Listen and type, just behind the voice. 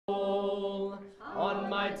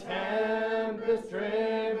my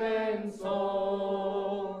tempest-driven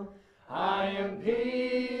soul. I am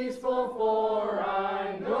peaceful, for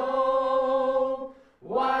I know,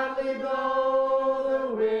 wildly though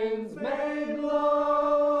the winds may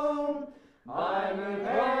blow, I'm an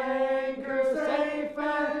anchor safe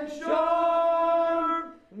and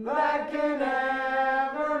sure, that can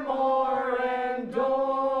evermore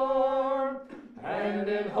endure, and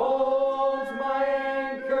it holds, my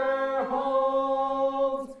anchor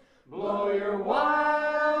holds. Blow your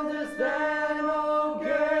wildest then, O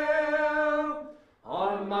gale,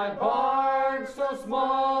 on my bark so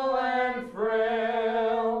small and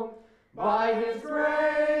frail. By his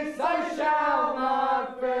grace I shall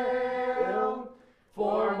not fail,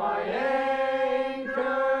 for my anchor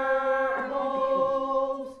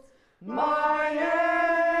holds, my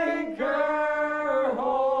anchor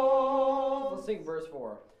holds. Let's sing verse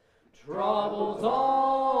 4. Troubles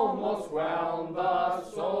almost whelm the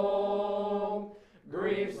soul,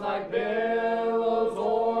 griefs like billows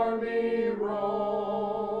o'er me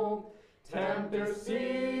roll, tempters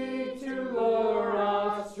seek to lure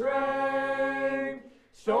astray,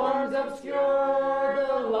 storms obscure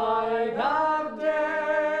the light of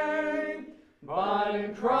day, but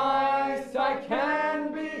in Christ I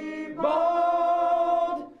can be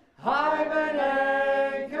bold. I've an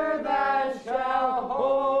anchor that shall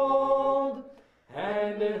hold,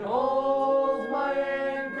 and it holds, my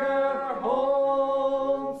anchor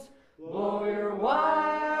holds. Blow your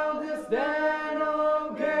wildest then,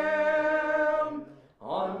 O gale,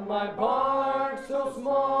 on my bark so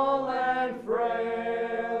small and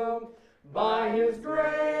frail. By his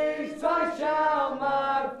grace I shall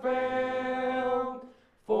not fail,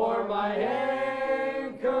 for my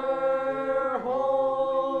anchor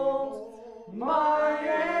holds, my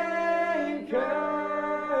anchor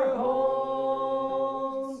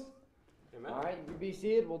holds. Amen. All right, you be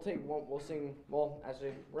seated. We'll sing. Well,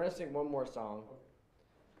 actually, we're gonna sing one more song.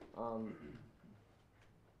 Oh,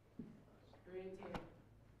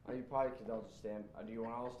 you probably could all just stand. Do you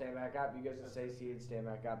want to all stand back up? You guys can stay seated, stand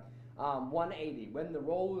back up. 180. When the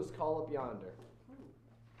roll is called up yonder.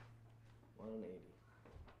 180.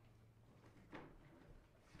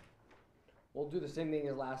 We'll do the same thing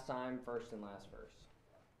as last time, first and last verse.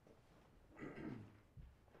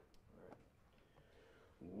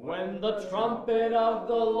 When the trumpet of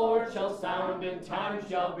the Lord shall sound, and time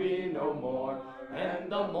shall be no more,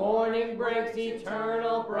 and the morning breaks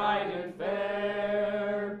eternal, bright and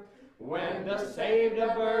fair, when the saved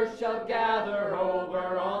of earth shall gather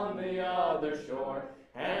over on the other shore,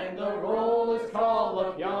 and the roll is called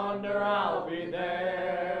up yonder, I'll be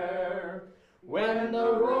there. When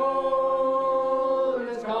the roll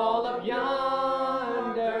is called up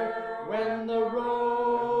yonder, when the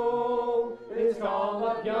roll is called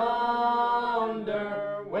up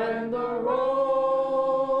yonder, when the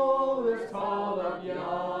roll is called up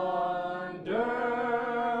yonder,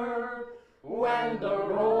 when the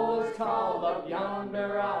roll is called up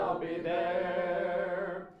yonder, I'll be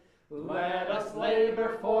there. Let us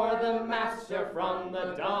labor for the Master from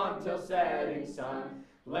the dawn till setting sun.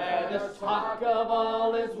 Let us talk of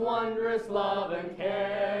all his wondrous love and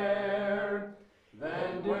care.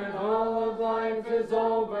 Then when all of life is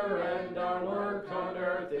over and our work on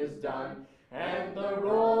earth is done, and the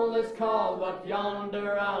roll is called up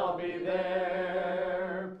yonder, I'll be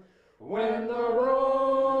there. When the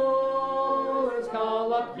roll is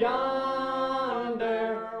called up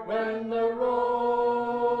yonder, when the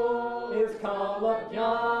roll is called up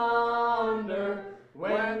yonder,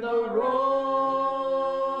 when the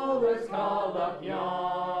roll is called up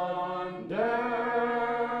yonder,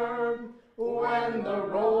 when the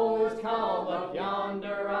roll is called up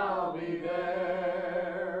yonder, I'll be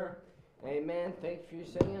there. Amen. Thank you for your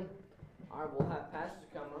singing. All right, we'll have pastors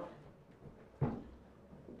come up.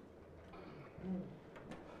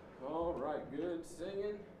 All right, good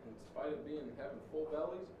singing, in spite of having full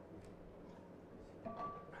bellies.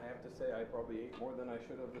 I have to say, I probably ate more than I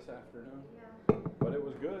should have this afternoon. Yeah. But it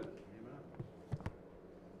was good. Amen.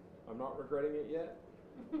 I'm not regretting it yet.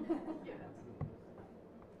 Yes.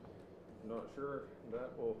 I'm not sure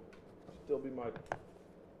that will still be my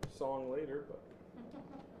song later, but.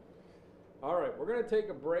 All right, we're going to take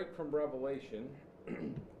a break from Revelation.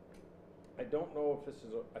 I don't know if this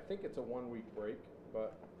is I think it's a 1-week break,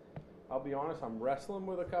 but I'll be honest, I'm wrestling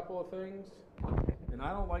with a couple of things, and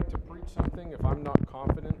I don't like to preach something if I'm not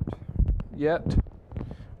confident yet.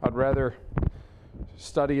 I'd rather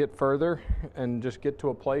study it further and just get to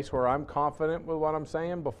a place where I'm confident with what I'm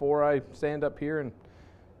saying before I stand up here and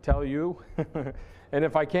tell you. And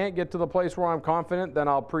if I can't get to the place where I'm confident, then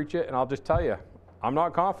I'll preach it and I'll just tell you, I'm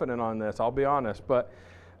not confident on this, I'll be honest. But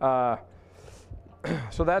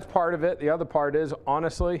so that's part of it. The other part is,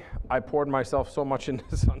 honestly, I poured myself so much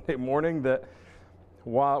into Sunday morning that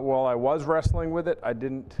while I was wrestling with it, I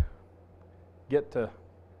didn't get to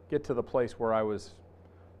the place where I was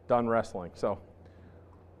done wrestling. So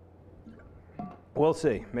we'll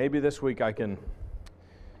see. Maybe this week I can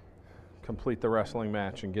complete the wrestling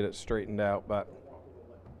match and get it straightened out. But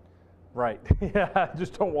right, yeah,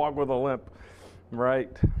 just don't walk with a limp.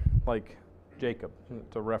 Right, like Jacob.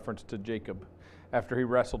 It's a reference to Jacob. After he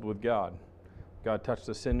wrestled with God, God touched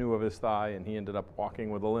the sinew of his thigh, and he ended up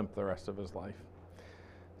walking with a limp the rest of his life.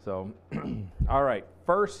 So, all right,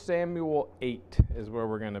 1 Samuel 8 is where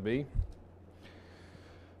we're going to be.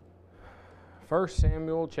 1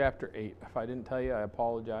 Samuel chapter 8. If I didn't tell you, I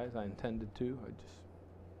apologize. I intended to.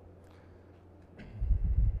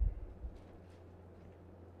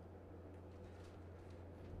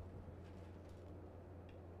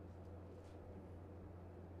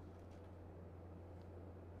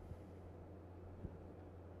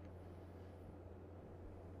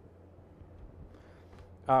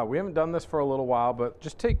 We haven't done this for a little while, but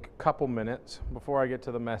just take a couple minutes before I get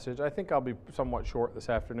to the message. I think I'll be somewhat short this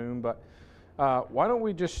afternoon, but why don't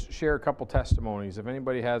we just share a couple testimonies? If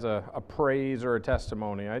anybody has a praise or a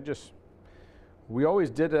testimony, we always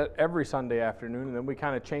did it every Sunday afternoon, and then we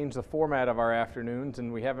kind of changed the format of our afternoons,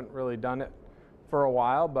 and we haven't really done it for a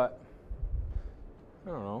while, but I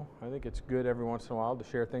don't know. I think it's good every once in a while to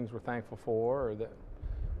share things we're thankful for, or that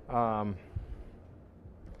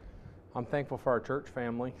I'm thankful for our church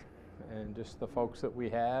family and just the folks that we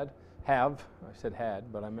have. I said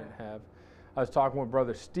had, but I meant have. I was talking with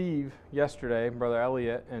Brother Steve yesterday, Brother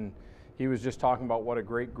Elliot, and he was just talking about what a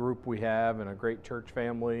great group we have and a great church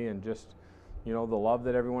family, and just, the love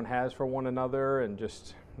that everyone has for one another, and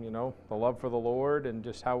just, the love for the Lord, and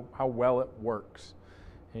just how well it works.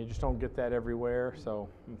 And you just don't get that everywhere, so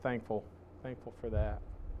I'm thankful for that.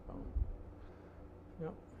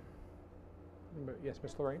 Yep. Yes,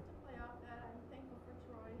 Miss Lorraine?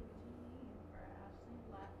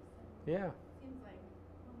 Yeah. Seems like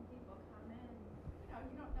when people come in,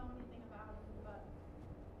 you don't know anything about them, but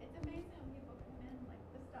it's amazing when people come in, like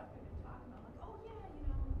the stuff we've been talking about, like, oh yeah,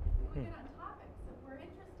 we get on topics that we're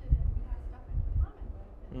interested in, we have stuff in common with,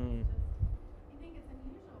 and it's just, you think it's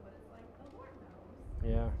unusual, but it's like the Lord knows.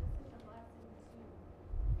 Yeah. It's just such a blessing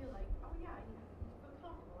to feel like, oh yeah, you feel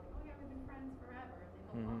comfortable, like, oh yeah, we've been friends forever, and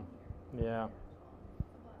they belong here. Yeah. It's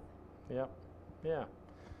a blessing. Yep. Yeah.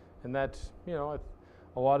 And that's,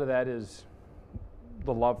 a lot of that is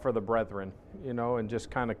the love for the brethren, and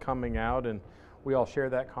just kind of coming out, and we all share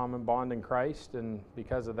that common bond in Christ, and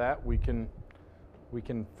because of that, we can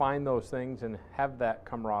find those things and have that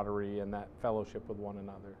camaraderie and that fellowship with one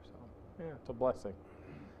another. So, yeah, it's a blessing.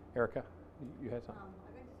 Erica, you had something?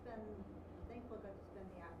 Thankful I got to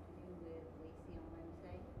spend the afternoon with Lacey on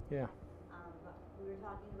Wednesday. Yeah. But we were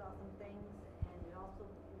talking about some things, and it also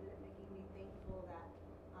ended up making me thankful that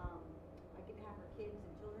I get to have her kids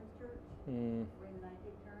in children's church. Bring and I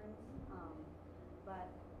take turns. But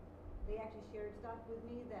they actually shared stuff with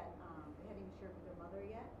me that they hadn't even shared with their mother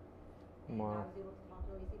yet. And Wow. I was able to talk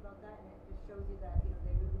to Lacey about that, and it just shows you that they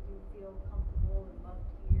really do feel comfortable and loved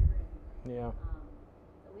here, and Yeah.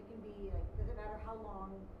 that we can be like, doesn't matter how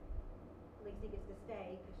long Lacey gets to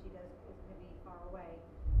stay, because she is going to be far away.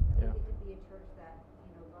 Yeah. We get to be a church that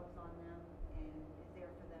loves on them and is there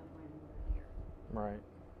for them when they're here. Right.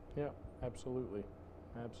 Yeah, absolutely.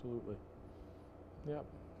 Absolutely. Yep,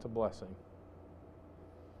 it's a blessing.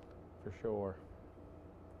 For sure.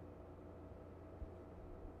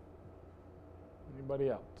 Anybody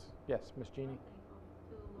else? Yes, Miss Jeannie? I'm thankful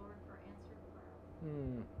to the Lord for answered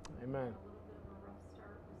prayer. Amen. A little bit of a rough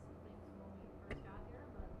start with some things when we first got here,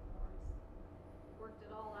 but the Lord's worked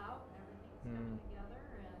it all out, and everything's coming together,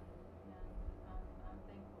 and I'm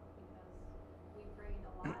thankful because we prayed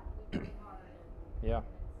a lot, we prayed hard, and Yeah.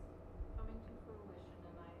 it's coming to fruition,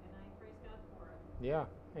 and I praise God for it. Yeah.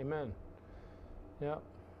 Amen. Yeah.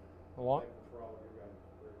 A lot. Thankful for all of your guys'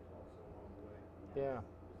 prayers also along the way. Yeah.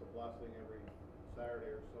 It's a blessing every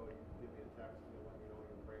Saturday or so. You can give me a text and let me know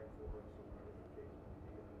you're praying for us or whatever the case may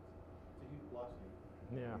be. And it's a huge blessing.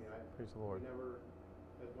 Yeah. I mean, Praise the Lord. We never,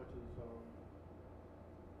 as much as I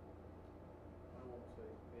won't say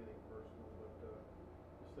anything personal, but just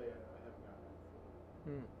say I haven't gotten that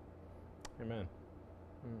before. Amen.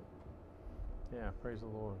 Yeah, praise the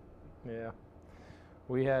Lord. Yeah.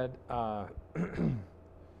 We had,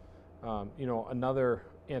 another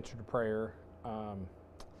answer to prayer.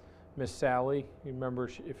 Miss Sally, you remember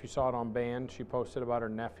if you saw it on band, she posted about her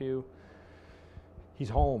nephew. He's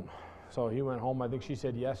home. So he went home, I think she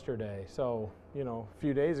said yesterday. So, a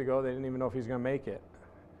few days ago, they didn't even know if he's going to make it.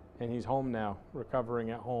 And he's home now,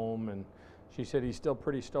 recovering at home. And she said he's still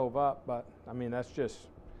pretty stove up, but, that's just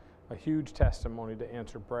a huge testimony to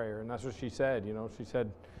answered prayer. And that's what she said, She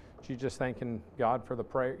said she's just thanking God for the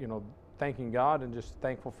prayer, thanking God and just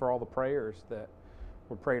thankful for all the prayers that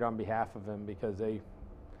were prayed on behalf of him, because it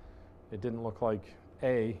didn't look like,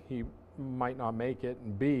 A, he might not make it,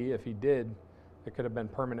 and B, if he did, it could have been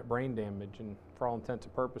permanent brain damage. And for all intents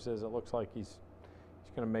and purposes, it looks like he's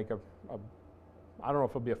going to make a I don't know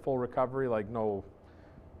if it'll be a full recovery, like no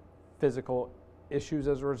physical issues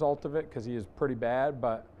as a result of it, because he is pretty bad,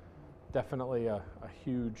 but definitely a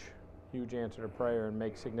huge answer to prayer and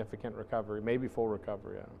make significant recovery, maybe full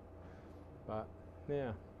recovery. But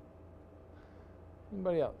yeah.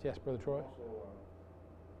 Anybody else? Yes, Brother Troy. Also,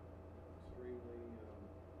 extremely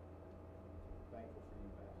thankful for you,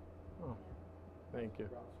 Pastor. Oh, thank you.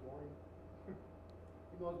 Throughout this morning,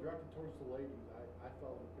 even though I was directed towards the ladies, I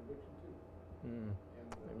felt a conviction too. And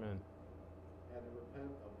Amen. had to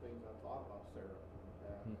repent of things I thought about Sarah in the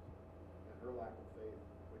past and her lack of faith,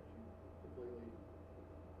 which you completely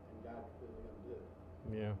and God completely undid.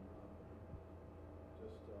 Yeah.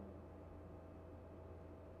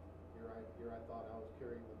 Here I thought I was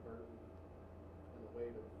carrying the burden and the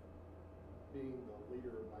weight of being the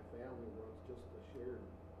leader of my family, where it's just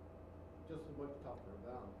as much tougher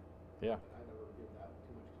down. Yeah. I never give that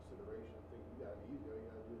too much consideration. I think you got it easy. All you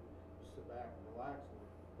got to do is just sit back and relax and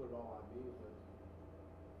put it all on me, but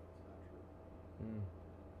it's not true.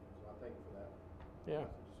 So I thank you for that. Yeah.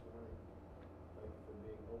 This morning, thank you for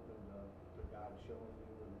being open to God showing you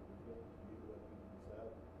and revealing to you what needs to be said,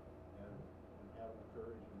 and having the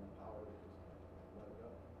courage and the power to just let it go.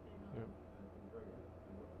 Yeah. And bring it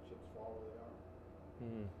and let the chips fall where they are.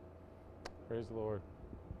 Praise the Lord.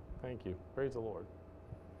 Thank you. Praise the Lord.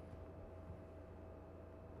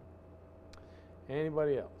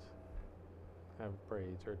 Anybody else have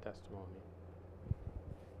praise or testimony?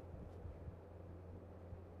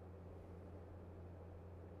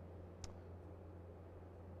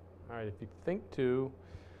 All right, if you think to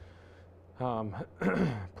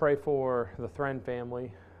pray for the Thren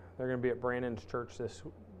family. They're going to be at Brandon's church this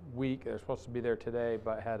week. They're supposed to be there today,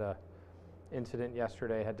 but had a incident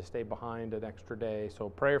yesterday, had to stay behind an extra day. So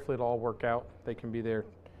prayerfully it'll all work out. They can be there.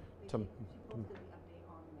 She posted the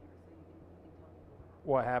update on there, so you can tell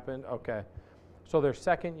people What happened? Okay. So their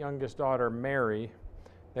second youngest daughter, Mary,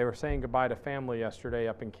 they were saying goodbye to family yesterday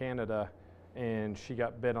up in Canada, and she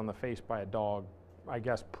got bit on the face by a dog, I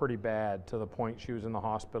guess pretty bad, to the point she was in the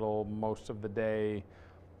hospital most of the day.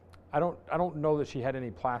 I don't know that she had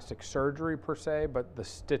any plastic surgery per se, but the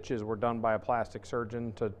stitches were done by a plastic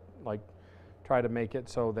surgeon to try to make it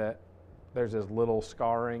so that there's as little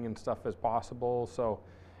scarring and stuff as possible. So,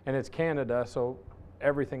 and it's Canada, so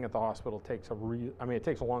everything at the hospital takes it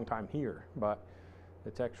takes a long time here, but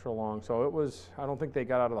it's extra long. So I don't think they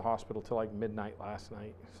got out of the hospital till like midnight last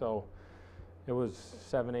night. So it was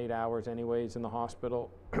 7-8 hours anyways in the hospital.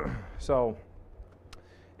 So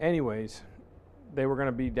anyways, they were going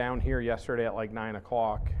to be down here yesterday at like 9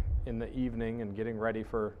 o'clock in the evening and getting ready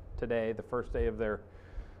for today, the first day of their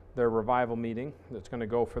revival meeting that's going to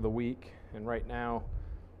go for the week. And right now,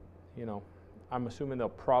 I'm assuming they'll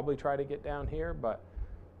probably try to get down here, but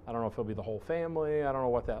I don't know if it'll be the whole family. I don't know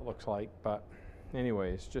what that looks like. But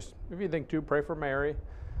anyways, just if you think to, pray for Mary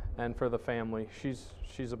and for the family.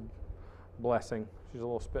 She's a blessing. She's a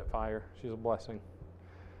little spitfire. She's a blessing.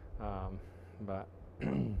 But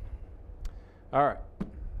all right.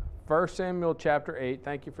 1 Samuel chapter 8.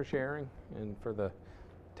 Thank you for sharing and for the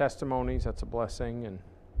testimonies. That's a blessing. And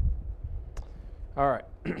all right.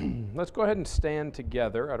 Let's go ahead and stand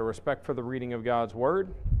together out of respect for the reading of God's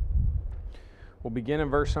word. We'll begin in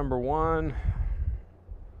verse number 1.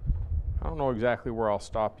 I don't know exactly where I'll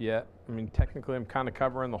stop yet. Technically I'm kind of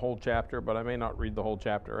covering the whole chapter, but I may not read the whole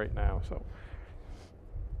chapter right now. So,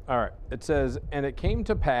 all right. It says, "And it came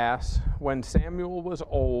to pass, when Samuel was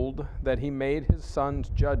old, that he made his sons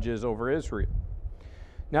judges over Israel.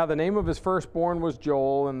 Now the name of his firstborn was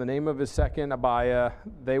Joel, and the name of his second Abiah.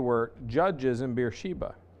 They were judges in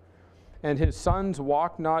Beersheba. And his sons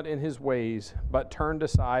walked not in his ways, but turned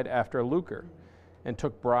aside after lucre, and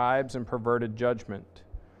took bribes and perverted judgment.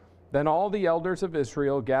 Then all the elders of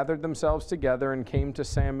Israel gathered themselves together and came to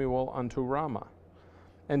Samuel unto Ramah,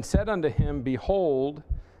 and said unto him, Behold,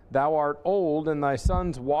 thou art old, and thy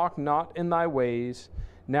sons walk not in thy ways.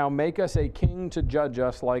 Now make us a king to judge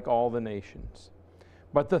us like all the nations.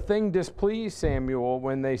 But the thing displeased Samuel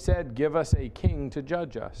when they said, Give us a king to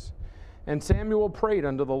judge us. And Samuel prayed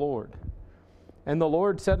unto the Lord. And the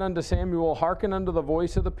Lord said unto Samuel, Hearken unto the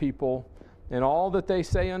voice of the people, and all that they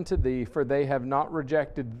say unto thee, for they have not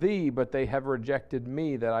rejected thee, but they have rejected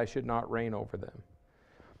me, that I should not reign over them.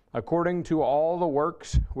 According to all the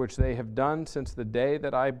works which they have done since the day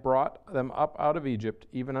that I brought them up out of Egypt,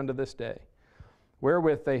 even unto this day,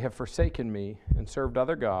 wherewith they have forsaken me, and served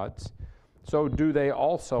other gods, so do they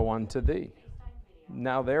also unto thee.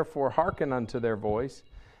 Now therefore hearken unto their voice,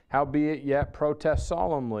 howbeit yet protest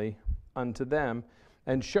solemnly unto them,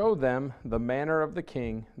 and show them the manner of the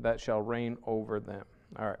king that shall reign over them.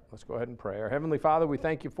 All right, let's go ahead and pray. Our Heavenly Father, we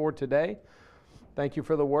thank you for today. Thank you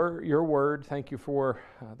for the word, your word. Thank you for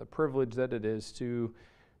the privilege that it is to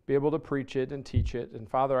be able to preach it and teach it. And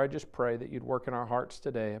Father, I just pray that you'd work in our hearts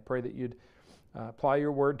today. I pray that you'd apply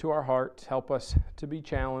your word to our hearts, help us to be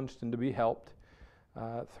challenged and to be helped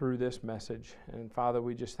through this message. And Father,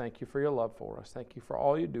 we just thank you for your love for us. Thank you for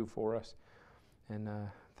all you do for us. And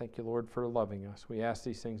thank you, Lord, for loving us. We ask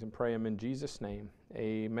these things and pray them in Jesus' name.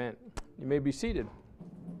 Amen. You may be seated.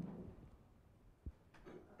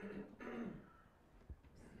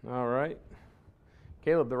 All right.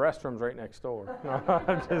 Caleb, the restroom's right next door. No,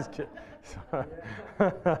 I'm just kidding.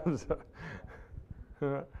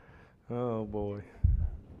 Oh, boy.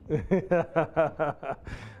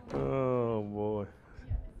 Oh, boy.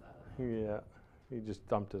 Yeah, he just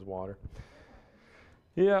dumped his water.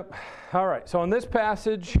 Yep. All right. So in this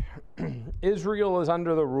passage, Israel is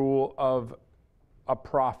under the rule of a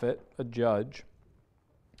prophet, a judge.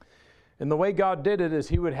 And the way God did it is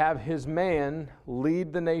he would have his man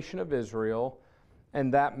lead the nation of Israel,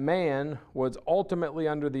 and that man was ultimately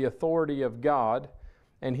under the authority of God,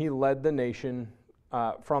 and he led the nation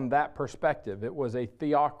from that perspective. It was a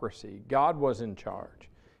theocracy. God was in charge.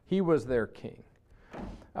 He was their king.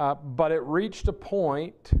 But it reached a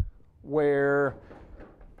point where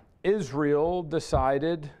Israel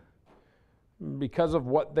decided, because of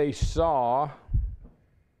what they saw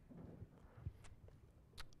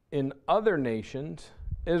in other nations,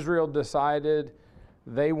 Israel decided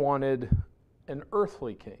they wanted an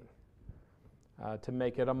earthly king, to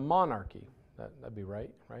make it a monarchy. That'd be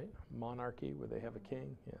right? Monarchy, where they have a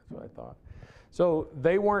king? Yeah, that's what I thought. So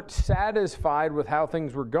they weren't satisfied with how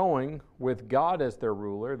things were going with God as their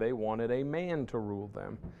ruler. They wanted a man to rule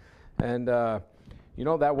them. And,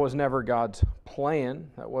 that was never God's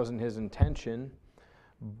plan. That wasn't his intention.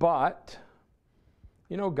 But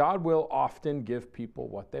God will often give people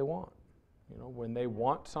what they want. When they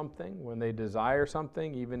want something, when they desire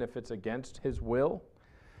something, even if it's against his will,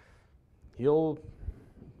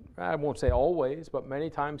 I won't say always, but many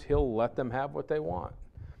times he'll let them have what they want.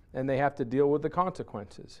 And they have to deal with the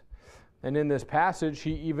consequences. And in this passage,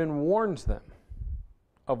 he even warns them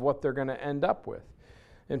of what they're going to end up with.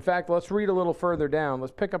 In fact, let's read a little further down.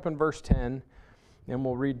 Let's pick up in verse 10. And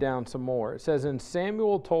we'll read down some more. It says, And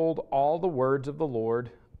Samuel told all the words of the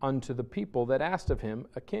Lord unto the people that asked of him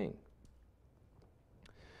a king.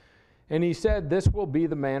 And he said, This will be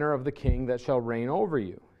the manner of the king that shall reign over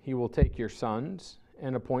you. He will take your sons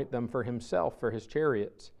and appoint them for himself, for his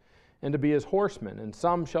chariots, and to be his horsemen, and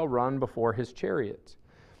some shall run before his chariots.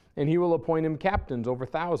 And he will appoint him captains over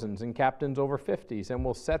thousands, and captains over 50s, and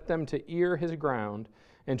will set them to ear his ground,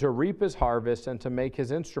 and to reap his harvest, and to make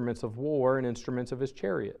his instruments of war and instruments of his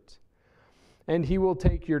chariots. And he will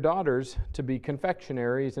take your daughters to be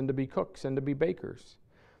confectionaries, and to be cooks, and to be bakers.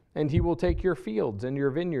 And he will take your fields, and your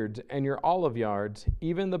vineyards, and your olive yards,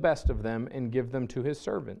 even the best of them, and give them to his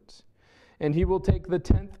servants. And he will take the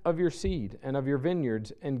tenth of your seed, and of your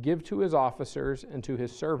vineyards, and give to his officers, and to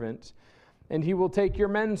his servants. And he will take your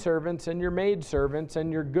men servants, and your maid servants,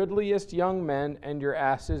 and your goodliest young men, and your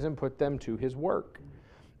asses, and put them to his work.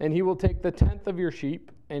 And he will take the tenth of your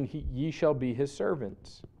sheep, and ye shall be his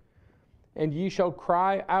servants. And ye shall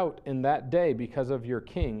cry out in that day because of your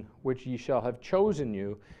king, which ye shall have chosen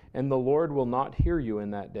you, and the Lord will not hear you in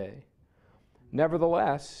that day.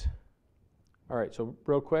 Nevertheless, all right, so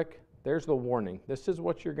real quick, there's the warning. This is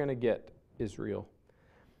what you're going to get, Israel,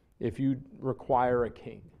 if you require a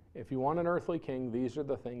king. If you want an earthly king, these are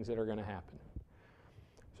the things that are going to happen.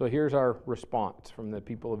 So here's our response from the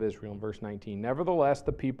people of Israel in verse 19. Nevertheless,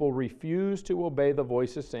 the people refused to obey the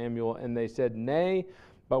voice of Samuel, and they said, Nay,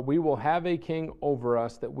 but we will have a king over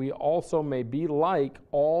us, that we also may be like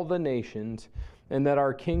all the nations, and that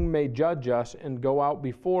our king may judge us and go out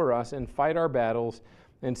before us and fight our battles.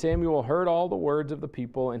 And Samuel heard all the words of the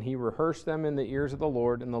people, and he rehearsed them in the ears of the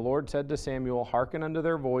Lord. And the Lord said to Samuel, Hearken unto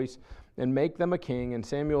their voice, and make them a king. And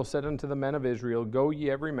Samuel said unto the men of Israel, Go ye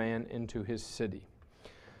every man into his city.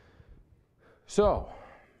 So,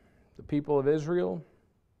 the people of Israel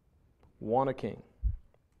want a king.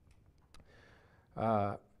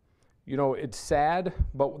 You know, it's sad,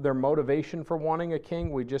 but their motivation for wanting a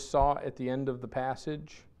king, we just saw at the end of the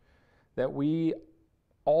passage, that we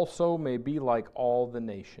also may be like all the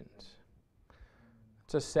nations.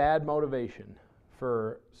 It's a sad motivation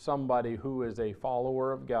for somebody who is a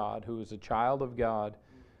follower of God, who is a child of God,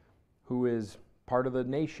 who is part of the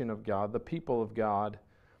nation of God, the people of God,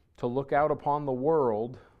 to look out upon the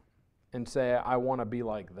world and say, I want to be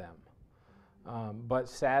like them. But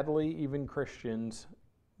sadly, even Christians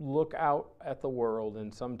look out at the world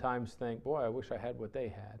and sometimes think, boy, I wish I had what they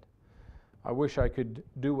had. I wish I could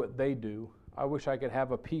do what they do. I wish I could have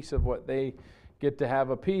a piece of what they get to have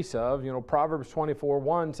a piece of. You know, Proverbs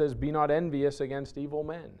 24:1 says, be not envious against evil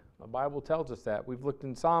men. The Bible tells us that. We've looked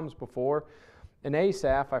in Psalms before. And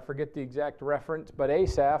Asaph, I forget the exact reference, but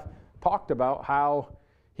Asaph talked about how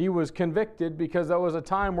he was convicted because there was a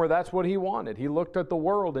time where that's what he wanted. He looked at the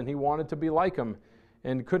world and he wanted to be like them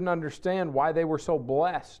and couldn't understand why they were so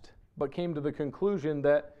blessed, but came to the conclusion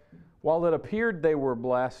that while it appeared they were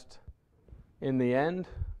blessed, in the end,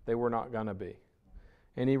 they were not going to be.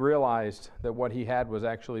 And he realized that what he had was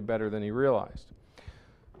actually better than he realized.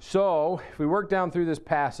 So, if we work down through this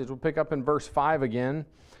passage, we'll pick up in verse 5 again.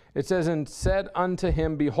 It says, and said unto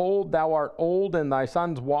him, behold, thou art old, and thy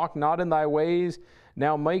sons walk not in thy ways.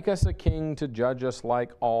 Now make us a king to judge us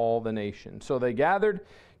like all the nations. So they gathered,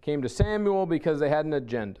 came to Samuel because they had an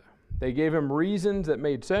agenda. They gave him reasons that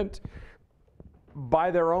made sense by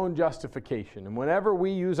their own justification. And whenever we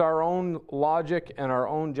use our own logic and our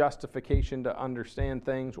own justification to understand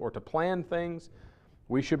things or to plan things,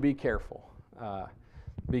 we should be careful.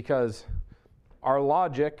 Because our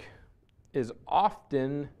logic is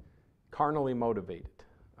often carnally motivated.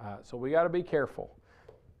 So we got to be careful.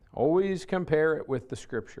 Always compare it with the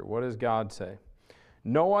Scripture. What does God say?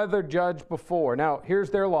 No other judge before. Now, here's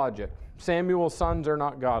their logic. Samuel's sons are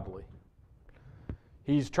not godly.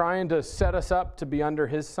 He's trying to set us up to be under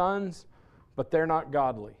his sons, but they're not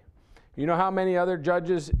godly. You know how many other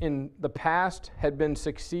judges in the past had been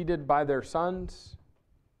succeeded by their sons?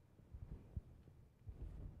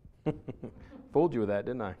 Fooled you with that,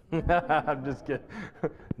 didn't I? I'm just kidding.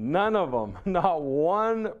 None of them, not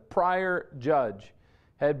one prior judge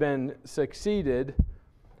had been succeeded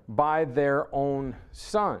by their own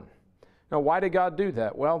son. Now, why did God do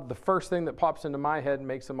that? Well, the first thing that pops into my head and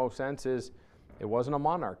makes the most sense is it wasn't a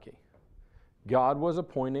monarchy. God was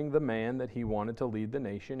appointing the man that he wanted to lead the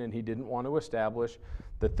nation, and he didn't want to establish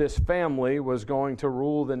that this family was going to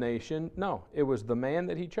rule the nation. No, it was the man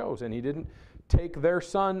that he chose, and he didn't take their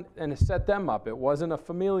son and set them up. It wasn't a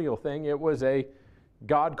familial thing. It was a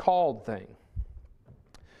God-called thing.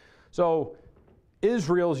 So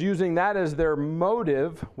Israel's using that as their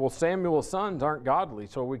motive. Well, Samuel's sons aren't godly,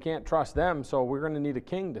 so we can't trust them, so we're going to need a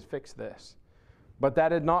king to fix this. But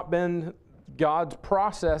that had not been God's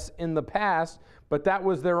process in the past, but that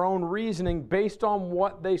was their own reasoning based on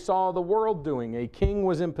what they saw the world doing. A king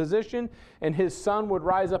was in position, and his son would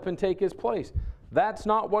rise up and take his place. That's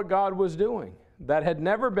not what God was doing. That had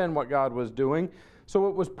never been what God was doing, so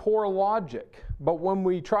it was poor logic. But when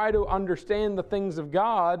we try to understand the things of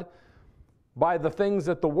God by the things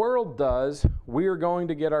that the world does, we are going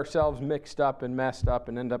to get ourselves mixed up and messed up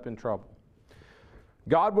and end up in trouble.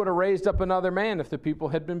 God would have raised up another man if the people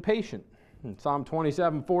had been patient. In Psalm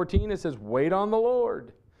 27:14 it says, wait on the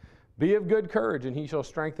Lord. Be of good courage, and he shall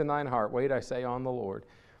strengthen thine heart. Wait, I say, on the Lord.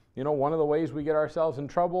 You know, one of the ways we get ourselves in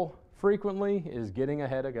trouble frequently is getting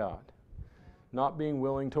ahead of God. Not being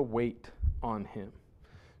willing to wait on him.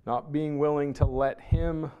 Not being willing to let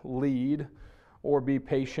him lead or be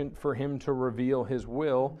patient for him to reveal his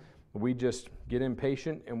will. We just get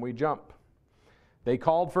impatient and we jump. They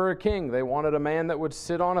called for a king. They wanted a man that would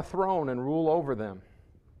sit on a throne and rule over them.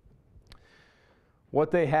 What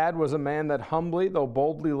they had was a man that humbly, though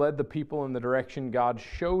boldly, led the people in the direction God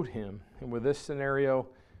showed him. And with this scenario,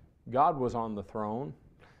 God was on the throne.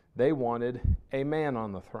 They wanted a man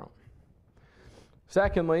on the throne.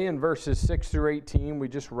 Secondly, in verses 6 through 18, we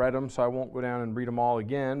just read them, so I won't go down and read them all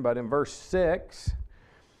again. But in verse 6,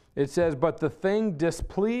 it says, but the thing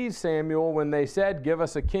displeased Samuel when they said, give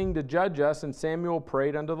us a king to judge us, and Samuel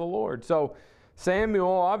prayed unto the Lord. So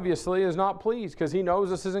Samuel obviously is not pleased because he knows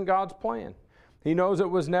this isn't God's plan. He knows it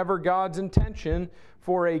was never God's intention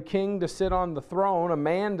for a king to sit on the throne, a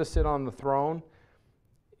man to sit on the throne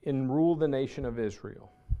and rule the nation of Israel.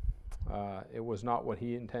 It was not what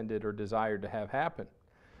he intended or desired to have happen.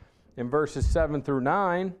 In verses 7 through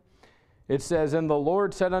 9, it says, and the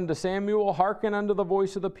Lord said unto Samuel, hearken unto the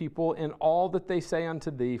voice of the people in all that they say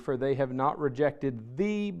unto thee, for they have not rejected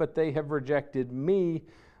thee, but they have rejected me,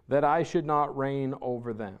 that I should not reign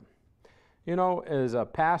over them. You know, as a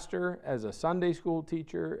pastor, as a Sunday school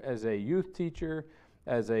teacher, as a youth teacher,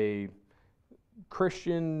 as a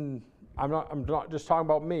Christian, I'm not just talking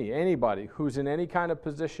about me, anybody who's in any kind of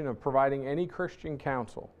position of providing any Christian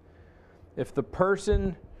counsel. If the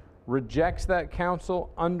person rejects that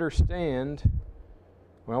counsel, understand,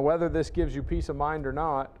 well, whether this gives you peace of mind or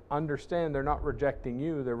not, understand they're not rejecting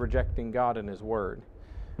you, they're rejecting God and His Word.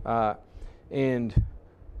 And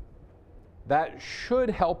that should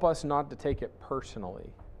help us not to take it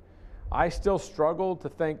personally. I still struggle to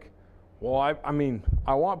think, well, I mean,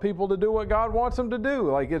 I want people to do what God wants them to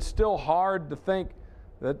do. Like, it's still hard to think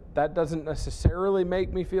that doesn't necessarily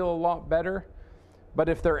make me feel a lot better. But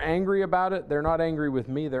if they're angry about it, they're not angry with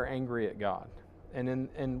me, they're angry at God.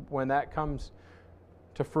 And when that comes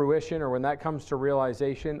to fruition, or when that comes to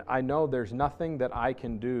realization, I know there's nothing that I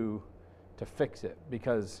can do to fix it.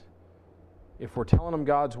 Because if we're telling them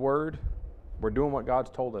God's Word, we're doing what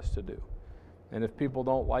God's told us to do. And if people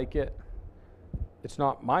don't like it, it's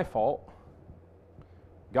not my fault.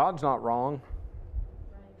 God's not wrong.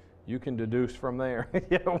 Right. You can deduce from there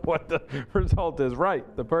what the result is.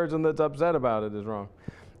 Right. The person that's upset about it is wrong.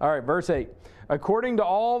 All right, verse 8. According to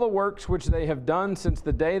all the works which they have done since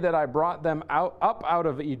the day that I brought them up out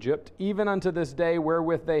of Egypt, even unto this day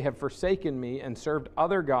wherewith they have forsaken me and served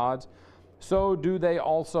other gods, so do they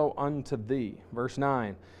also unto thee. Verse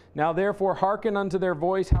 9. Now therefore hearken unto their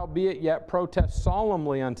voice, howbeit yet protest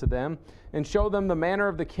solemnly unto them, and show them the manner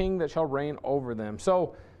of the king that shall reign over them.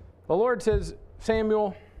 So the Lord says,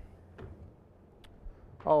 Samuel,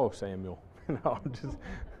 just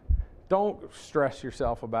don't stress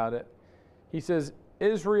yourself about it. He says,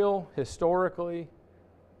 Israel historically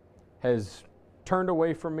has turned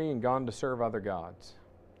away from me and gone to serve other gods.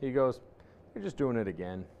 He goes, you're just doing it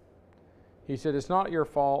again. He said, it's not your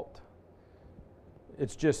fault.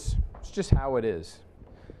 It's just how it is.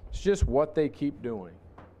 It's just what they keep doing.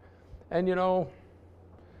 And you know,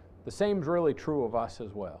 the same's really true of us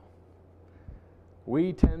as well.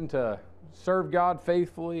 We tend to serve God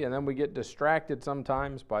faithfully, and then we get distracted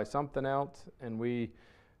sometimes by something else, and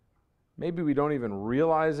maybe we don't even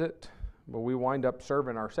realize it, but we wind up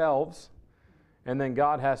serving ourselves, and then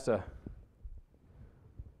God has to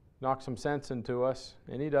knock some sense into us,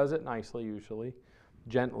 and He does it nicely usually,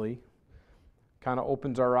 gently, kind of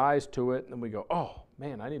opens our eyes to it, and we go, oh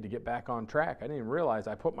man, I need to get back on track. I didn't even realize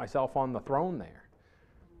I put myself on the throne there.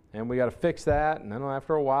 And we got to fix that, and then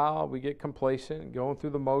after a while we get complacent, going through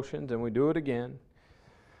the motions, and we do it again.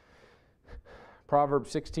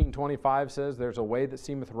 Proverbs 16:25 says, there's a way that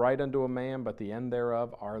seemeth right unto a man, but the end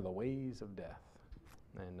thereof are the ways of death.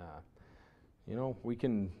 And, we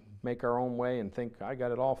can make our own way and think, I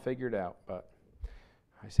got it all figured out, but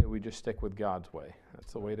I say we just stick with God's way.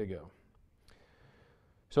 That's the way to go.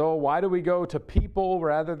 So why do we go to people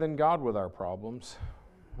rather than God with our problems?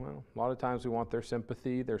 Well, a lot of times we want their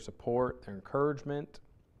sympathy, their support, their encouragement.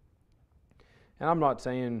 And I'm not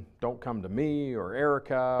saying don't come to me or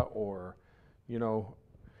Erica or,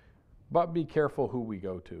 but be careful who we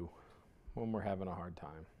go to when we're having a hard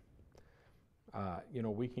time.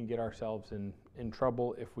 We can get ourselves in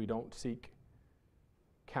trouble if we don't seek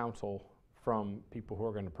counsel from people who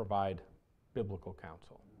are going to provide biblical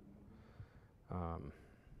counsel.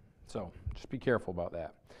 So just be careful about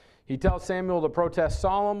that. He tells Samuel to protest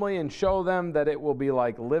solemnly and show them that it will be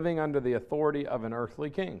like living under the authority of an earthly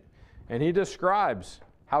king. And he describes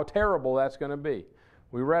how terrible that's going to be.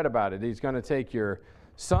 We read about it. He's going to take your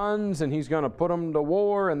sons and he's going to put them to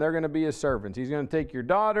war and they're going to be his servants. He's going to take your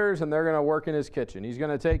daughters and they're going to work in his kitchen. He's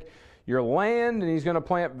going to take your land and he's going to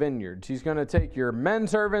plant vineyards. He's going to take your men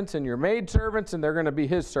servants and your maid servants and they're going to be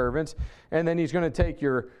his servants. And then he's going to take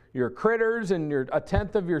your critters and a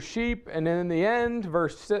tenth of your sheep. And then in the end,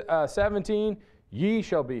 verse 17, ye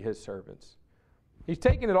shall be his servants. He's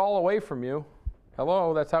taking it all away from you.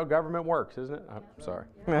 Hello, that's how government works, isn't it? I'm sorry.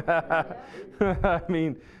 I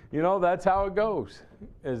mean, that's how it goes.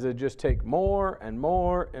 Is it just take more and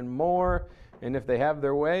more and more. And if they have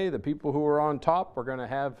their way, the people who are on top are going to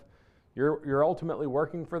have, you're ultimately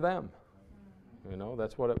working for them.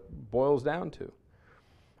 That's what it boils down to.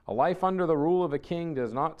 A life under the rule of a king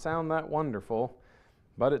does not sound that wonderful,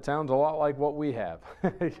 but it sounds a lot like what we have.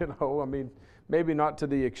 Maybe not to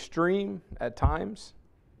the extreme at times,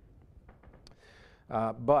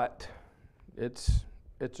 but it's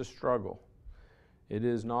a struggle. It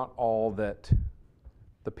is not all that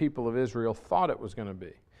the people of Israel thought it was going to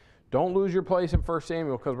be. Don't lose your place in 1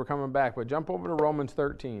 Samuel because we're coming back, but jump over to Romans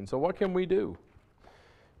 13. So what can we do?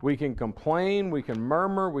 We can complain, we can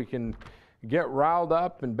murmur, we can get riled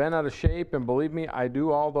up and bent out of shape, and believe me, I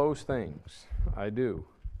do all those things. I do.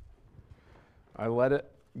 I let it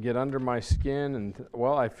get under my skin, and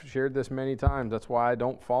well, I've shared this many times. That's why I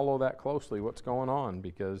don't follow that closely what's going on,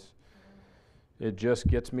 because it just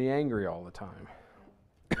gets me angry all the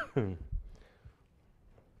time.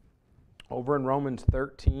 Over in Romans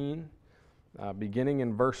 13, beginning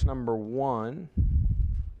in verse number 1,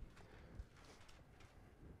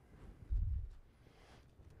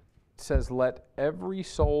 it says, "Let every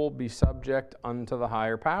soul be subject unto the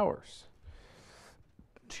higher powers."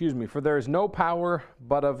 For there is no power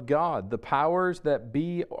but of God. The powers that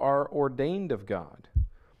be are ordained of God.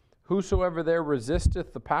 Whosoever there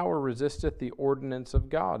resisteth the power resisteth the ordinance of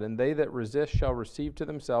God, and they that resist shall receive to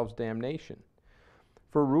themselves damnation.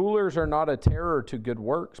 For rulers are not a terror to good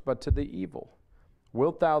works, but to the evil.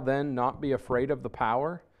 Wilt thou then not be afraid of the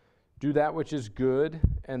power? Do that which is good,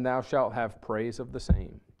 and thou shalt have praise of the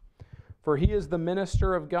same. For he is the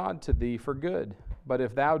minister of God to thee for good. But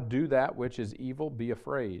if thou do that which is evil, be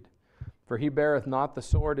afraid. For he beareth not the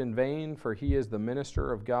sword in vain, for he is the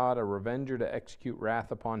minister of God, a revenger to execute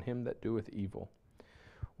wrath upon him that doeth evil.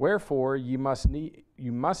 Wherefore ye must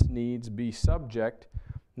needs be subject,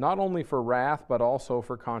 not only for wrath, but also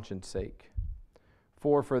for conscience sake.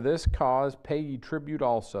 For this cause pay ye tribute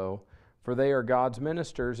also, for they are God's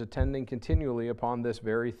ministers, attending continually upon this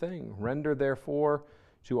very thing. Render therefore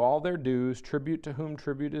to all their dues, tribute to whom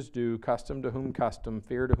tribute is due, custom to whom custom,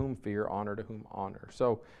 fear to whom fear, honor to whom honor.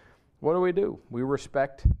 So what do? We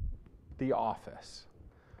respect the office.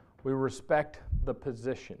 We respect the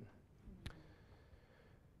position.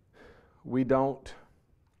 We don't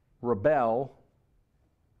rebel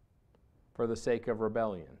for the sake of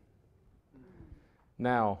rebellion.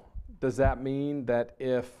 Now, does that mean that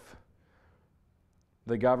if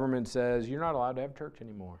the government says, you're not allowed to have church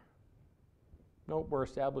anymore? Nope, we're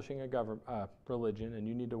establishing a religion, and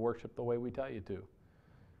you need to worship the way we tell you to.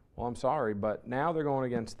 Well, I'm sorry, but now they're going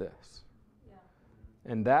against this. Yeah.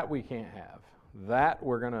 And that we can't have. That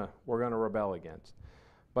we're gonna rebel against.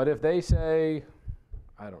 But if they say,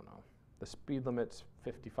 I don't know, the speed limit's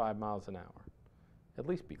 55 miles an hour, at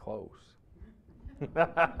least be close.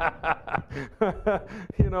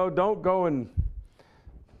 Don't go and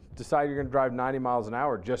decide you're going to drive 90 miles an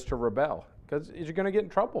hour just to rebel, because you're going to get in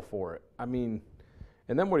trouble for it. I mean,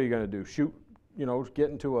 and then what are you going to do? Shoot, get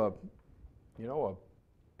into a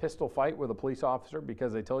pistol fight with a police officer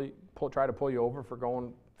because they try to pull you over for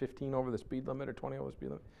going 15 over the speed limit or 20 over the speed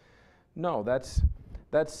limit? No, that's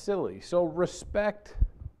silly. So respect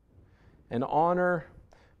and honor,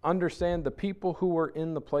 understand the people who are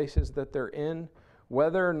in the places that they're in.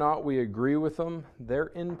 Whether or not we agree with them, they're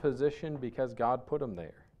in position because God put them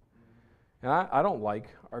there. And I don't like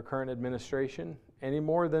our current administration any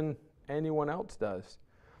more than anyone else does.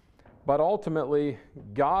 But ultimately,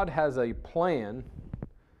 God has a plan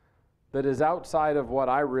that is outside of what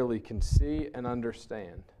I really can see and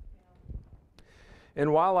understand.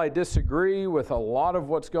 And while I disagree with a lot of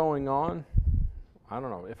what's going on, I don't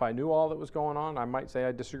know, if I knew all that was going on, I might say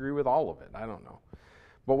I disagree with all of it. I don't know.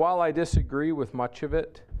 But while I disagree with much of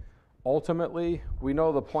it, ultimately, we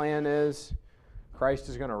know the plan is Christ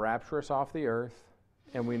is going to rapture us off the earth,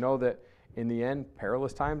 and we know that in the end,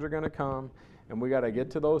 perilous times are going to come, and we got to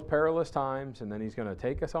get to those perilous times, and then he's going to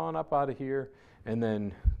take us on up out of here, and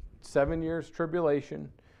then 7 years tribulation,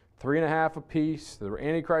 3.5 of peace, the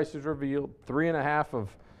Antichrist is revealed, 3.5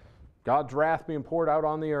 of God's wrath being poured out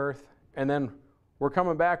on the earth, and then we're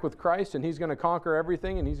coming back with Christ, and he's going to conquer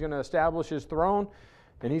everything, and he's going to establish his throne,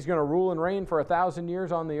 and he's going to rule and reign for 1,000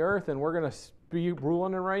 years on the earth, and we're going to be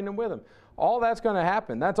ruling and reigning with him. All that's going to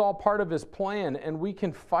happen. That's all part of his plan, and we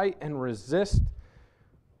can fight and resist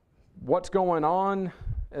what's going on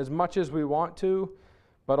as much as we want to,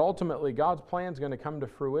 but ultimately God's plan is going to come to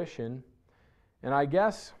fruition. And I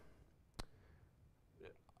guess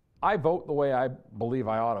I vote the way I believe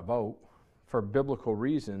I ought to vote for biblical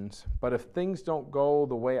reasons, but if things don't go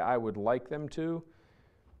the way I would like them to,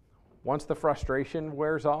 once the frustration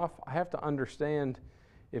wears off, I have to understand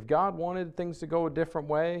if God wanted things to go a different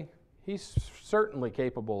way, he's certainly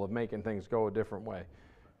capable of making things go a different way.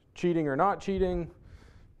 Cheating or not cheating,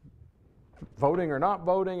 voting or not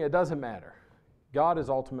voting, it doesn't matter. God is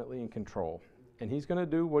ultimately in control, and he's going to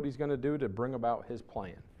do what he's going to do to bring about his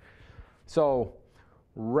plan. So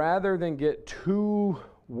rather than get too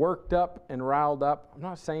worked up and riled up, I'm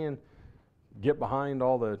not saying get behind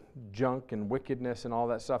all the junk and wickedness and all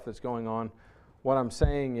that stuff that's going on. What I'm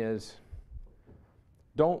saying is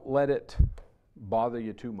don't let it bother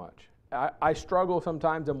you too much. I struggle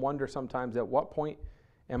sometimes and wonder sometimes at what point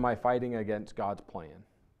am I fighting against God's plan?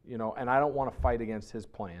 And I don't want to fight against his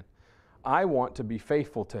plan. I want to be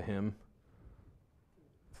faithful to him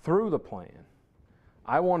through the plan.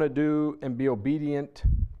 I want to do and be obedient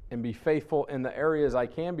and be faithful in the areas I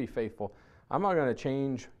can be faithful. I'm not going to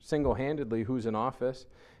change single-handedly who's in office,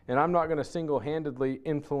 and I'm not going to single-handedly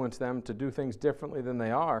influence them to do things differently than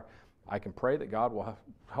they are. I can pray that God will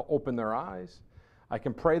open their eyes. I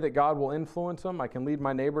can pray that God will influence them. I can lead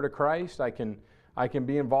my neighbor to Christ. I can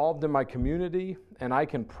be involved in my community, and I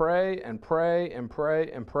can pray and pray and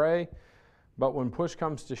pray and pray. But when push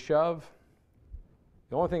comes to shove,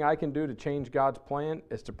 the only thing I can do to change God's plan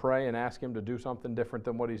is to pray and ask Him to do something different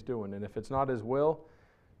than what He's doing. And if it's not His will,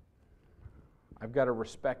 I've got to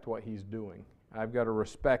respect what He's doing. I've got to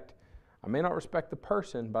respect, I may not respect the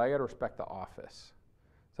person, but I got to respect the office.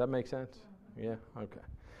 Does that make sense? Yeah? Okay.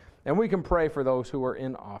 And we can pray for those who are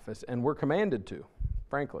in office, and we're commanded to,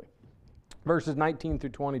 frankly. Verses 19 through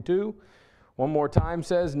 22, one more time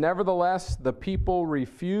says, "Nevertheless, the people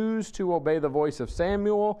refused to obey the voice of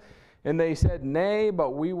Samuel, and they said, 'Nay,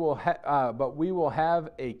 but we will have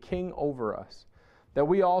a king over us, that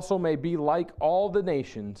we also may be like all the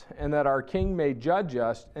nations, and that our king may judge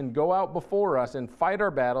us and go out before us and fight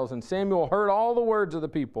our battles.' And Samuel heard all the words of the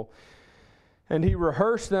people, and he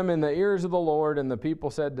rehearsed them in the ears of the Lord. And the people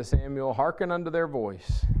said to Samuel, 'Hearken unto their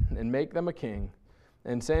voice, and make them a king.'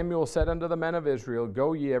 And Samuel said unto the men of Israel,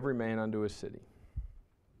 'Go ye every man unto his city.'"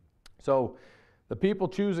 So the people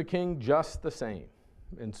choose a king just the same,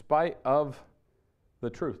 in spite of the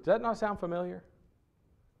truth. Does that not sound familiar?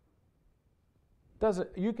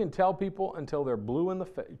 You can tell people until they're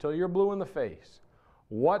until you're blue in the face,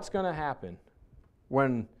 what's going to happen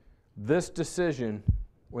when this decision,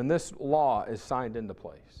 when this law is signed into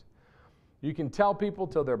place. You can tell people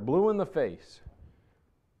till they're blue in the face.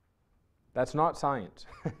 That's not science.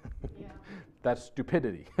 Yeah. That's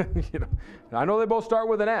stupidity. I know they both start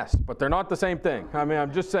with an S, but they're not the same thing. I mean,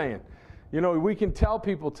 I'm just saying. We can tell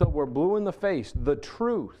people till we're blue in the face the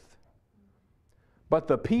truth. But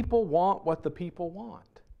the people want what the people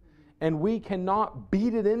want. And we cannot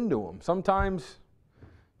beat it into them. Sometimes,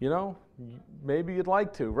 maybe you'd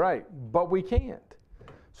like to, right? But we can't.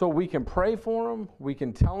 So we can pray for them. We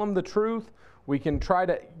can tell them the truth. We can try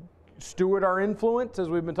to steward our influence, as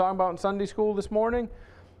we've been talking about in Sunday school this morning.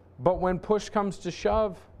 But when push comes to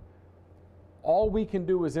shove, all we can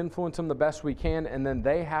do is influence them the best we can, and then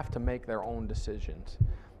they have to make their own decisions.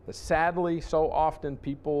 But sadly, so often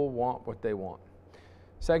people want what they want.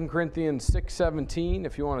 2 Corinthians 6:17,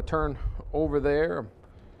 if you want to turn over there.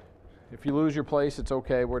 If you lose your place, it's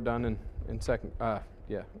okay. We're done in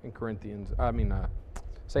Corinthians.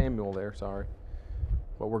 Samuel there, sorry.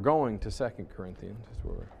 But we're going to 2 Corinthians. That's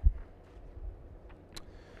where we're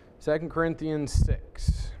 2 Corinthians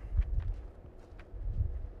 6.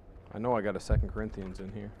 I know I got a 2 Corinthians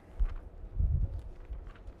in here.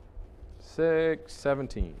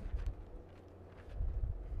 6:17.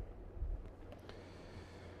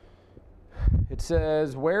 It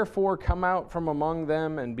says, "Wherefore come out from among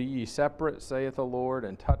them, and be ye separate, saith the Lord,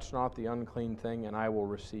 and touch not the unclean thing, and I will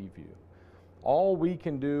receive you." All we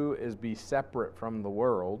can do is be separate from the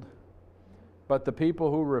world. But the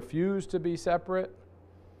people who refuse to be separate,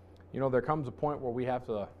 there comes a point where we have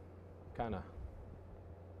to kind of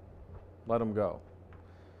let them go.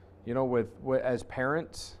 As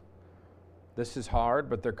parents, this is hard,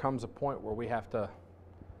 but there comes a point where we have to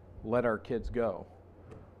let our kids go.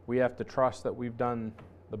 We have to trust that we've done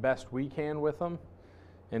the best we can with them,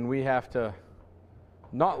 and we have to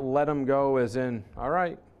not let them go as in, all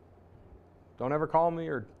right, don't ever call me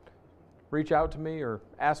or reach out to me or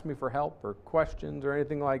ask me for help or questions or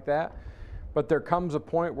anything like that. But there comes a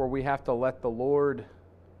point where we have to let the Lord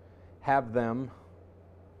have them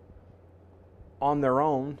on their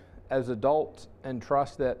own as adults and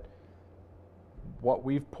trust that what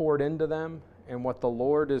we've poured into them and what the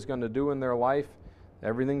Lord is going to do in their life,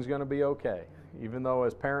 everything's going to be okay. Even though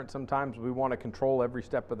as parents sometimes we want to control every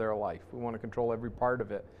step of their life. We want to control every part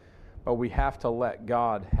of it. But we have to let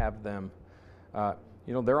God have them.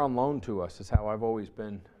 They're on loan to us is how I've always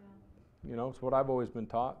been. It's what I've always been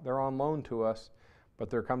taught. They're on loan to us, but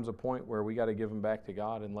there comes a point where we got to give them back to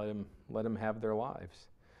God and let them have their lives.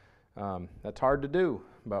 That's hard to do,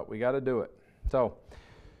 but we got to do it. So,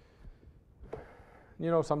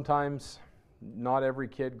 sometimes not every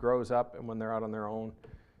kid grows up and when they're out on their own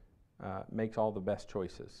makes all the best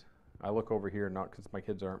choices. I look over here not because my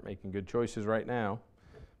kids aren't making good choices right now,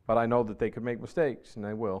 but I know that they could make mistakes, and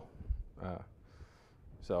they will.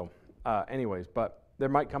 Anyways, but there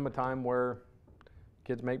might come a time where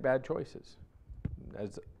kids make bad choices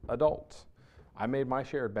as adults. I made my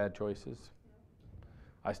share of bad choices.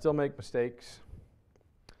 I still make mistakes.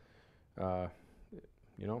 My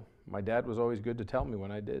dad was always good to tell me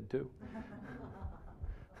when I did too.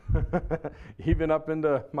 even up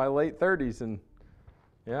into my late 30s, and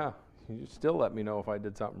yeah, you still let me know if I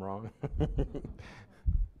did something wrong.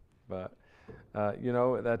 But,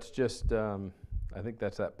 that's just, I think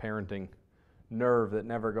that's that parenting nerve that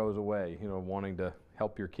never goes away, wanting to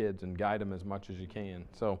help your kids and guide them as much as you can.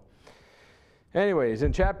 So, anyways,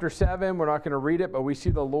 in chapter 7, we're not going to read it, but we see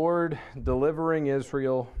the Lord delivering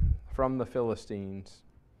Israel from the Philistines.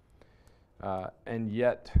 And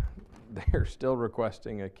yet, they're still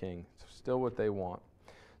requesting a king. It's still what they want.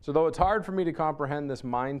 So though it's hard for me to comprehend this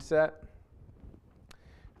mindset,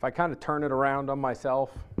 if I kind of turn it around on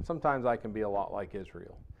myself, sometimes I can be a lot like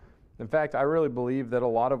Israel. In fact, I really believe that a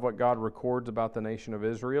lot of what God records about the nation of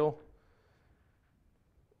Israel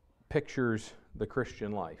pictures the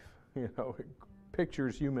Christian life. It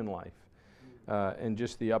pictures human life, and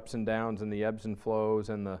just the ups and downs and the ebbs and flows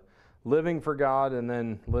and the living for God and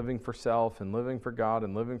then living for self and living for God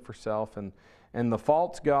and living for self and the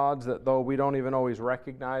false gods that though we don't even always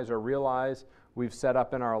recognize or realize we've set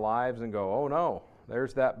up in our lives and go, oh no,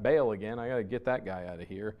 there's that Baal again. I got to get that guy out of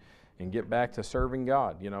here and get back to serving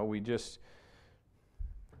God. I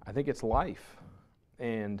think it's life.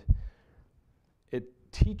 And it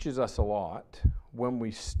teaches us a lot when we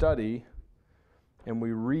study and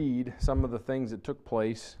we read some of the things that took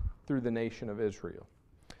place through the nation of Israel.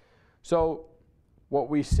 So what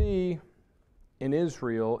we see in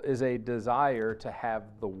Israel is a desire to have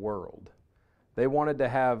the world. They wanted to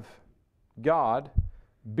have God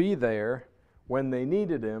be there when they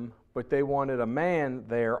needed him, but they wanted a man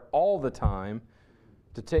there all the time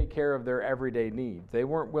to take care of their everyday needs. They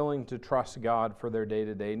weren't willing to trust God for their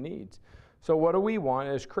day-to-day needs. So what do we want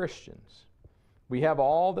as Christians? We have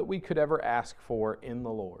all that we could ever ask for in the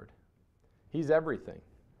Lord. He's everything,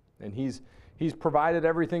 and He's provided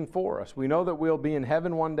everything for us. We know that we'll be in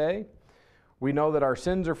heaven one day. We know that our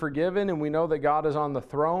sins are forgiven, and we know that God is on the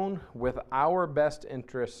throne with our best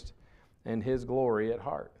interest and His glory at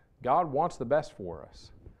heart. God wants the best for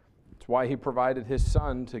us. That's why He provided His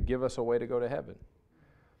Son to give us a way to go to heaven.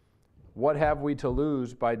 What have we to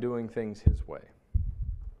lose by doing things His way?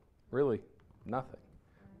 Really, nothing.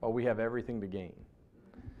 Well, we have everything to gain.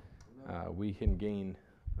 We can gain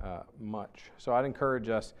much. So I'd encourage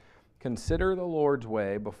us, consider the Lord's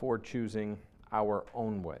way before choosing our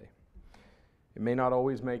own way. It may not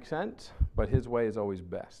always make sense, but His way is always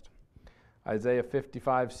best. Isaiah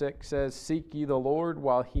 55:6 says, "Seek ye the Lord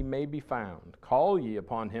while He may be found. Call ye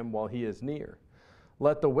upon Him while He is near.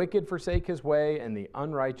 Let the wicked forsake his way, and the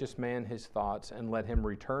unrighteous man his thoughts, and let him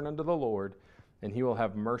return unto the Lord, and He will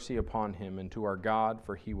have mercy upon him, and to our God,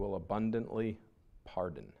 for He will abundantly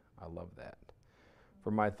pardon." I love that. "For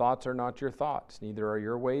my thoughts are not your thoughts, neither are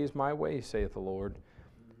your ways my ways, saith the Lord.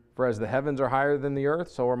 For as the heavens are higher than the earth,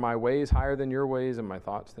 so are my ways higher than your ways, and my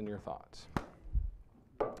thoughts than your thoughts."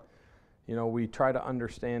 We try to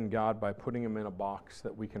understand God by putting Him in a box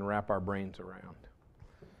that we can wrap our brains around.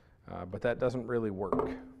 But that doesn't really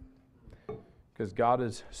work. Because God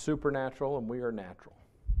is supernatural and we are natural.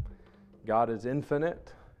 God is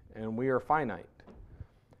infinite and we are finite.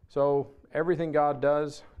 So everything God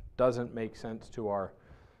does doesn't make sense to our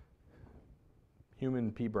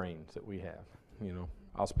human pea brains that we have.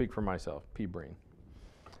 I'll speak for myself, pea brain.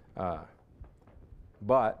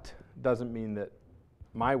 But doesn't mean that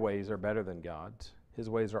my ways are better than God's. His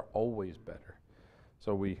ways are always better.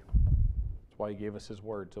 So that's why He gave us His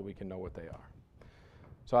word, so we can know what they are.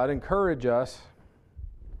 So I'd encourage us,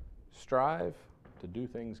 strive to do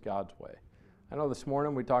things God's way. I know this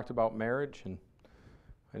morning we talked about marriage, and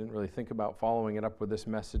I didn't really think about following it up with this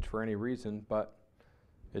message for any reason, but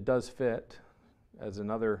it does fit as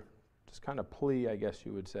another just kind of plea, I guess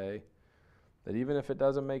you would say, that even if it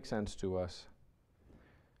doesn't make sense to us,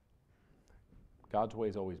 God's way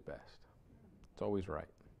is always best. It's always right.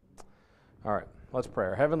 All right, let's pray.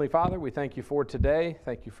 Our Heavenly Father, we thank You for today.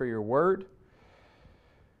 Thank You for Your word.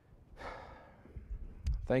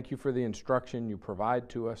 Thank You for the instruction You provide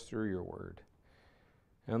to us through Your word.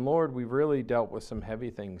 And Lord, we've really dealt with some heavy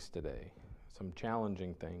things today, some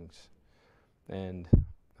challenging things. And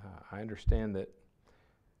I understand that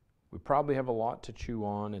we probably have a lot to chew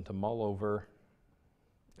on and to mull over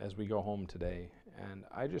as we go home today. And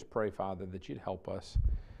I just pray, Father, that You'd help us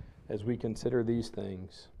as we consider these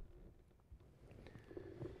things.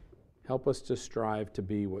 Help us to strive to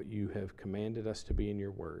be what You have commanded us to be in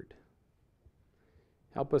Your word.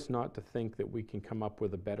 Help us not to think that we can come up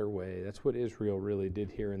with a better way. That's what Israel really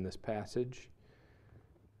did here in this passage.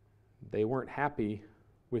 They weren't happy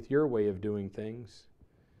with Your way of doing things.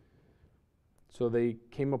 So they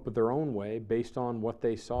came up with their own way based on what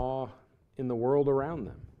they saw in the world around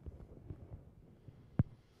them.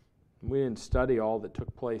 We didn't study all that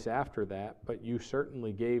took place after that, but you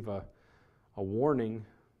certainly gave a warning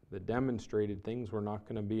that demonstrated things were not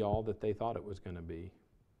going to be all that they thought it was going to be.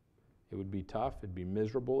 It would be tough, it'd be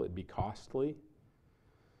miserable, it'd be costly.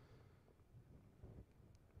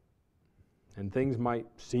 And things might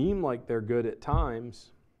seem like they're good at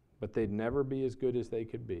times, but they'd never be as good as they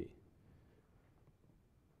could be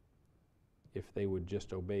if they would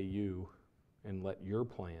just obey you and let your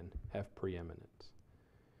plan have preeminence.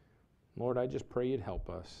 Lord, I just pray you'd help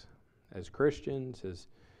us as Christians, as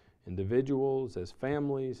individuals, as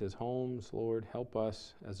families, as homes. Lord, help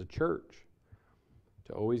us as a church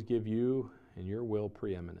to always give you and your will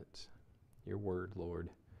preeminence. Your word, Lord.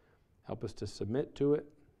 Help us to submit to it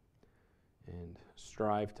and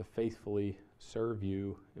strive to faithfully serve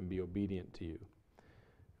you and be obedient to you.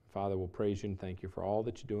 Father, we'll praise you and thank you for all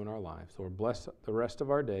that you do in our lives. Lord, bless the rest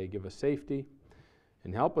of our day. Give us safety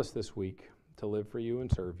and help us this week to live for you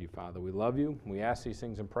and serve you, Father. We love you. We ask these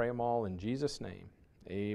things and pray them all in Jesus' name. Amen.